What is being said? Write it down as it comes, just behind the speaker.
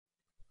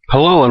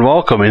Hello and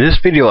welcome. In this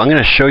video, I'm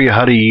going to show you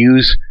how to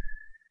use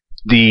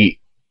the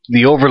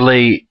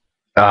overlay.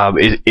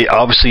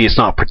 Obviously it's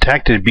not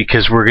protected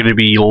because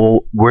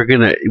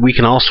we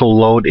can also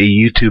load a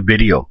YouTube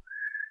video,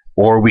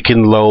 or we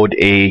can load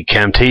a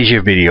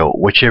Camtasia video,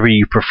 whichever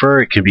you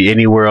prefer. It can be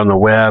anywhere on the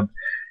web.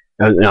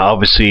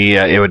 Obviously,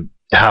 it would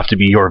have to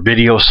be your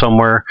video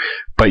somewhere,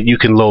 but you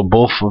can load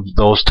both of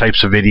those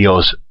types of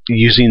videos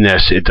using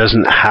this. It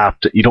doesn't have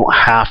to. You don't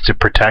have to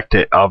protect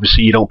it.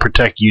 Obviously, you don't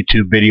protect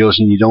YouTube videos,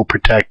 and you don't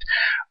protect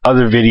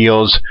other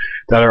videos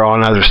that are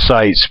on other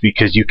sites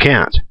because you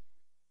can't.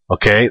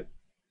 Okay,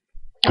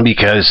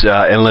 because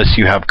unless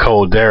you have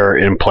code there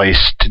in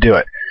place to do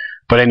it.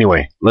 But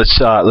anyway, let's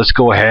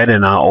go ahead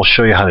and I'll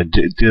show you how to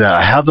do that.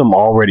 I have them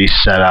already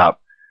set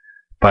up,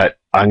 but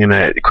I'm going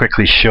to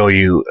quickly show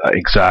you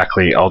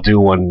exactly. I'll do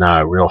one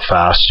real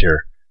fast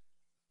here.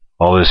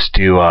 I'll just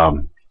do,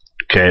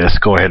 okay, let's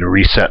go ahead and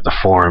reset the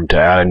form to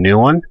add a new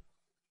one.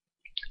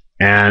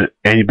 And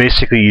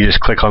basically you just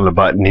click on the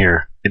button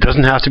here. It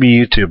doesn't have to be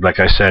YouTube, like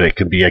I said. It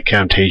could be a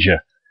Camtasia.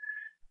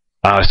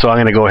 So I'm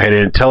going to go ahead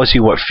and it tells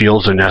you what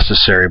fields are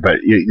necessary, but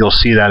you'll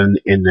see that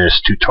in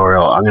this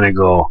tutorial. I'm going to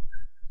go,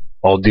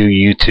 I'll do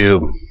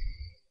YouTube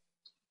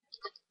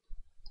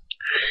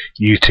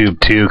 2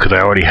 because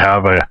I already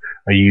have a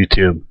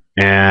YouTube.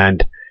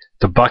 And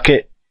the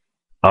bucket,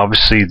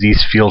 obviously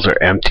these fields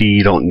are empty.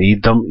 You don't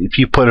need them. If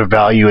you put a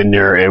value in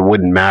there, it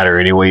wouldn't matter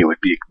anyway. It would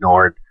be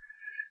ignored.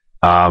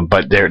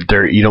 But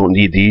you don't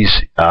need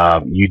these.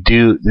 You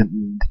do.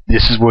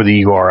 This is where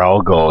the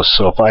URL goes.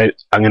 So if I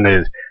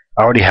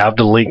already have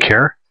the link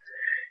here,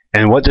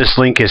 and what this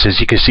link is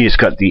you can see it's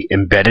got the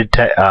embedded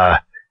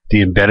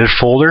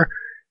folder.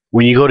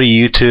 When you go to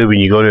YouTube and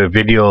you go to a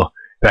video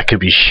that can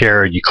be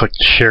shared, you click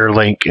the share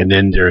link, and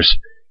then there's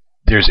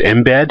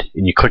embed,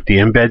 and you click the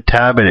embed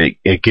tab, and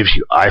it gives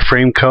you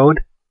iframe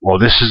code. Well,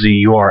 this is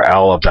the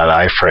URL of that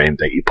iframe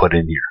that you put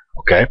in here.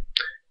 Okay,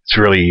 it's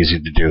really easy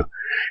to do.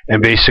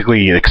 And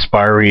basically,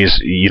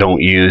 expiries you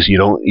don't use. You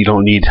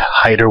don't need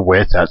height or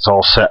width. That's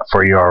all set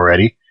for you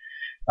already.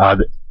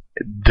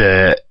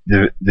 The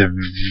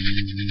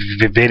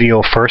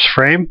video first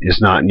frame is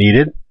not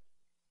needed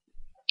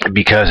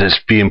because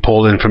it's being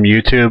pulled in from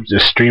YouTube. The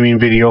streaming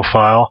video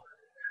file,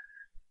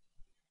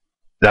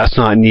 that's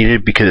not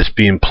needed because it's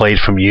being played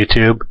from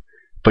YouTube.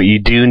 But you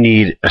do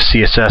need a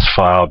CSS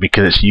file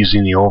because it's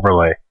using the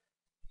overlay.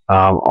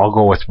 I'll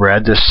go with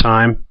red this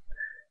time,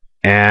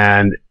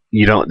 and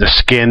the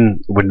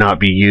skin would not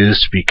be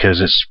used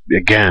because it's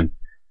again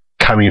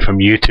coming from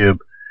YouTube.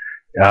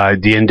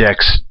 The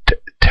index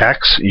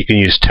text, you can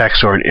use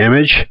text or an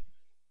image.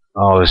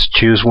 I'll just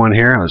choose one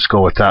here. Let's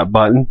go with that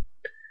button.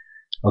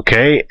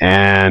 Okay,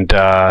 and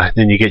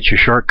then you get your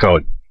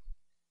shortcode,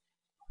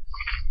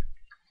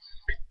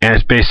 and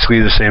it's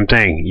basically the same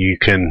thing.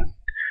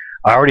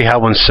 I already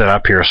have one set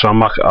up here, so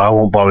I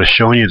won't bother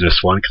showing you this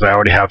one because I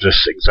already have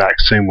this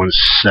exact same one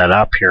set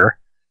up here.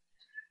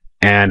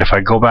 And if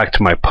I go back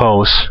to my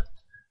posts,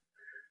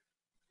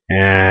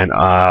 and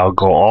I'll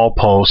go all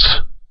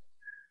posts,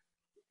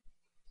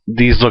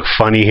 these look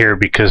funny here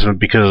because of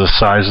the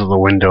size of the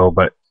window,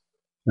 but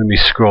let me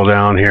scroll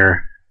down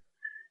here,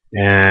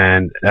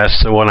 and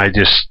that's the one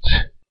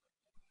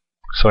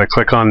so I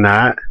click on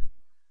that,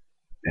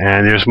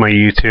 and there's my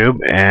YouTube,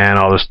 and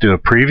I'll just do a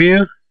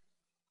preview,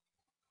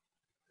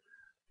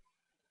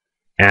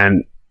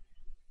 and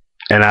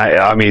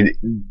I mean,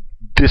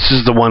 this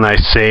is the one I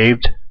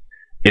saved.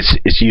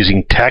 It's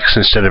using text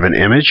instead of an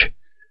image.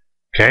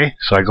 Okay,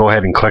 so I go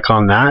ahead and click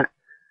on that,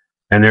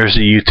 and there's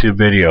the YouTube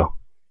video.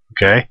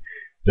 Okay,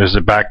 there's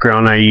the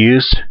background I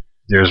used.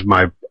 There's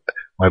my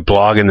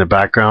blog in the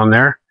background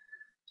there,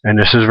 and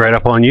this is right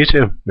up on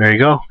YouTube. There you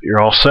go. You're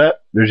all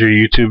set. There's your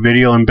YouTube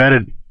video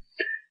embedded,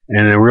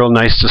 and a real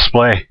nice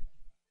display.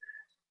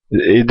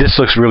 This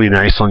looks really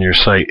nice on your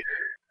site.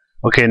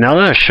 Okay, now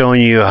that I've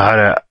shown you how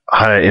to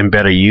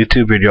embed a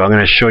YouTube video, I'm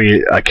going to show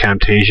you a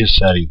Camtasia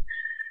setting.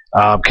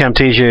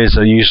 Camtasia is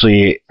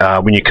usually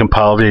when you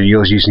compile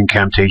videos using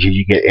Camtasia,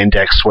 you get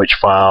index switch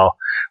file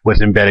with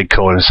embedded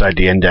code inside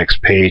the index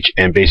page,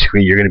 and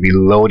basically you're going to be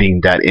loading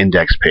that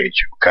index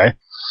page. Okay,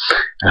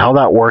 and how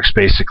that works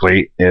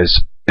basically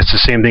is it's the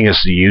same thing as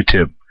the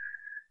YouTube,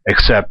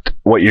 except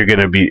what you're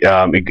going to be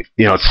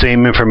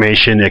same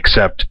information,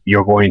 except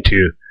you're going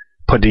to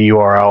put the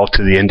URL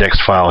to the index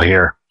file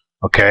here.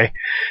 Okay,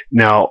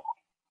 now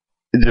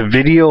the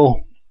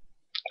video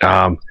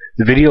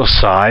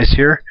size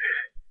here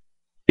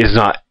is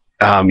not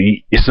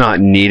it's not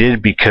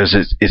needed because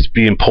it's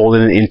being pulled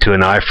into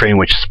an iframe,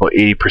 which is about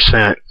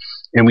 80%,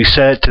 and we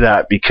set it to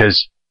that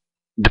because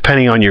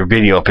depending on your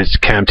video, if it's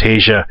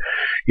Camtasia,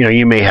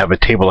 you may have a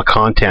table of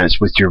contents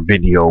with your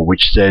video,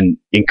 which then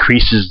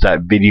increases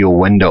that video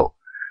window.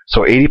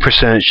 So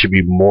 80% should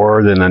be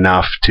more than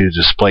enough to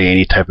display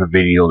any type of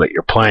video that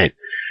you're playing.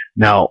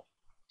 Now,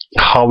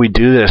 how we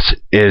do this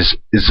is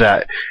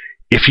that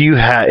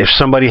if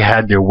somebody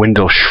had their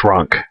window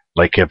shrunk,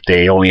 like if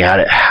they only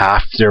had it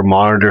half their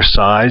monitor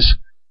size,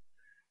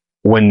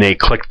 when they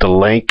click the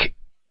link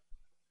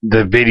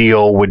the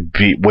video would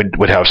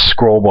have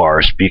scroll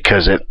bars,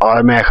 because it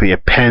automatically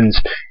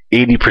appends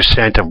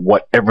 80% of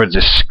whatever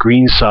the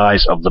screen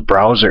size of the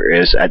browser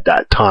is at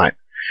that time.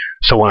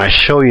 So when I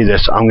show you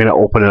this, I'm going to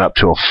open it up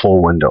to a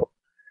full window,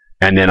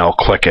 and then I'll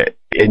click it,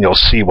 and you'll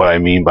see what I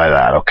mean by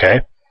that,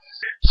 okay?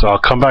 So I'll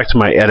come back to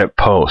my edit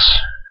posts.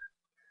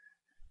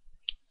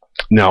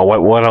 Now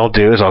what I'll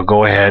do is I'll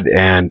go ahead,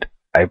 and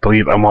I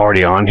believe I'm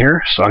already on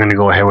here, so I'm going to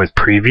go ahead with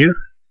preview.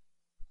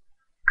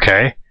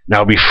 Okay,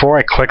 now before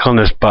I click on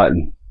this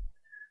button,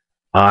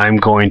 I'm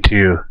going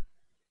to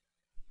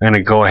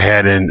go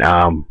ahead and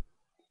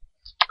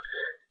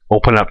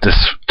open up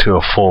this to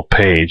a full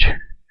page.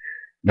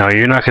 Now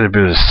you're not going to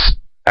do this.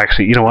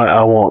 Actually, you know what?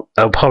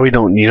 I probably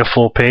don't need a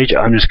full page.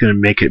 I'm just going to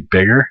make it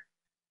bigger.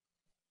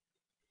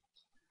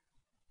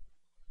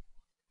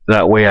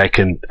 That way I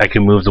can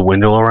move the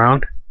window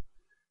around.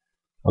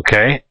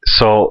 Okay,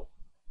 so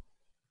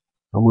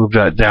I'll move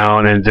that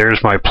down, and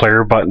there's my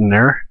player button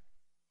there.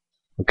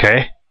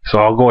 Okay, so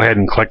I'll go ahead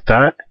and click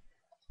that,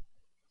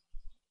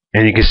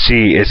 and you can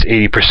see it's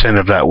 80%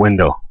 of that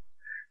window.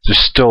 There's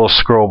still a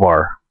scroll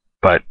bar,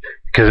 but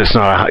because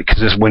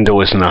this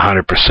window isn't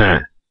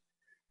 100%.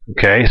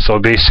 Okay, so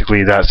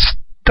basically that's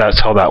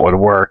how that would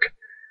work.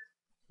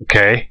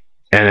 Okay,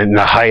 and then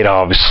the height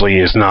obviously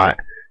is not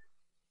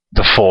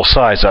the full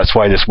size. That's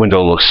why this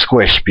window looks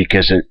squished,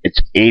 because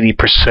it's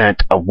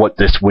 80% of what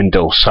this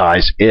window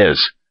size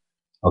is.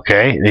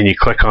 Okay, and then you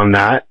click on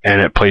that,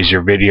 and it plays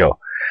your video.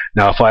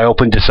 Now, if I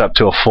open this up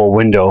to a full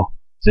window,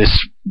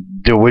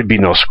 there would be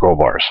no scroll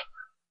bars.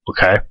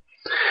 Okay,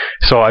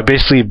 so I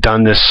basically have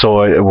done this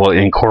so it will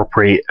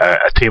incorporate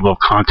a table of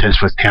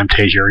contents with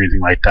Camtasia or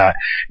anything like that.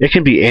 It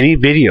can be any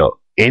video,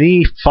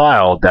 any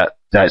file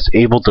that's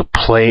able to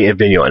play a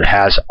video. It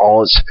has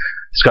all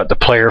it's got the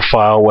player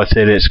file with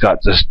it. It's got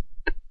this.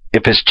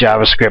 If it's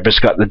JavaScript, it's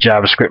got the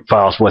JavaScript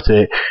files with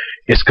it.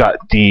 It's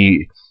got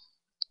the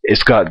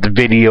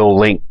video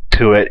link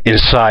to it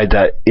inside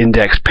that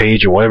index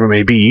page or whatever it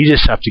may be. You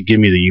just have to give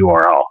me the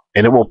URL,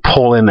 and it will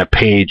pull in a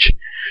page.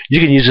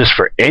 You can use this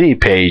for any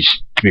page,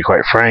 to be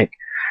quite frank.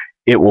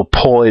 It will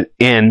pull it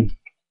in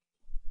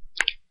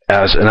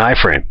as an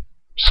iframe.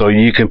 So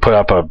you can put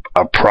up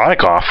a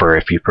product offer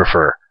if you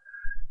prefer.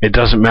 It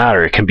doesn't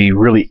matter. It can be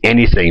really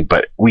anything,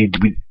 but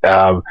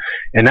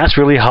and that's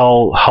really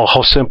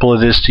how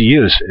simple it is to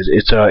use.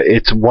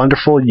 It's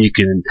wonderful. You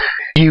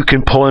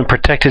can pull in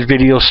protected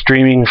video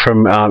streaming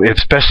from,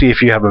 especially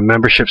if you have a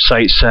membership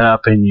site set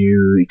up and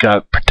you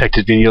got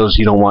protected videos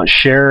you don't want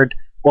shared.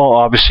 Well,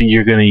 obviously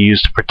you're going to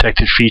use the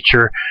protected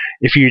feature.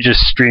 If you're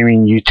just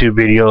streaming YouTube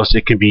videos,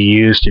 it can be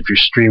used. If you're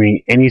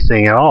streaming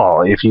anything at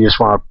all, if you just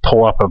want to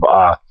pull up an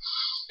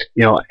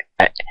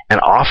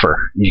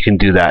offer, you can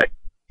do that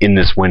in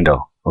this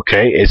window.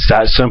 Okay, it's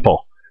that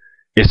simple.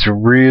 It's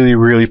really,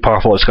 really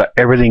powerful. It's got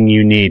everything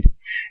you need,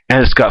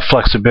 and it's got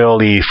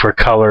flexibility for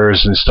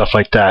colors and stuff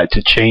like that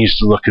to change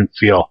the look and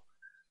feel.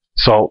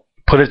 So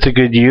put it to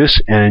good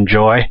use and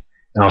enjoy,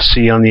 and I'll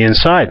see you on the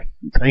inside.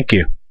 Thank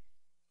you.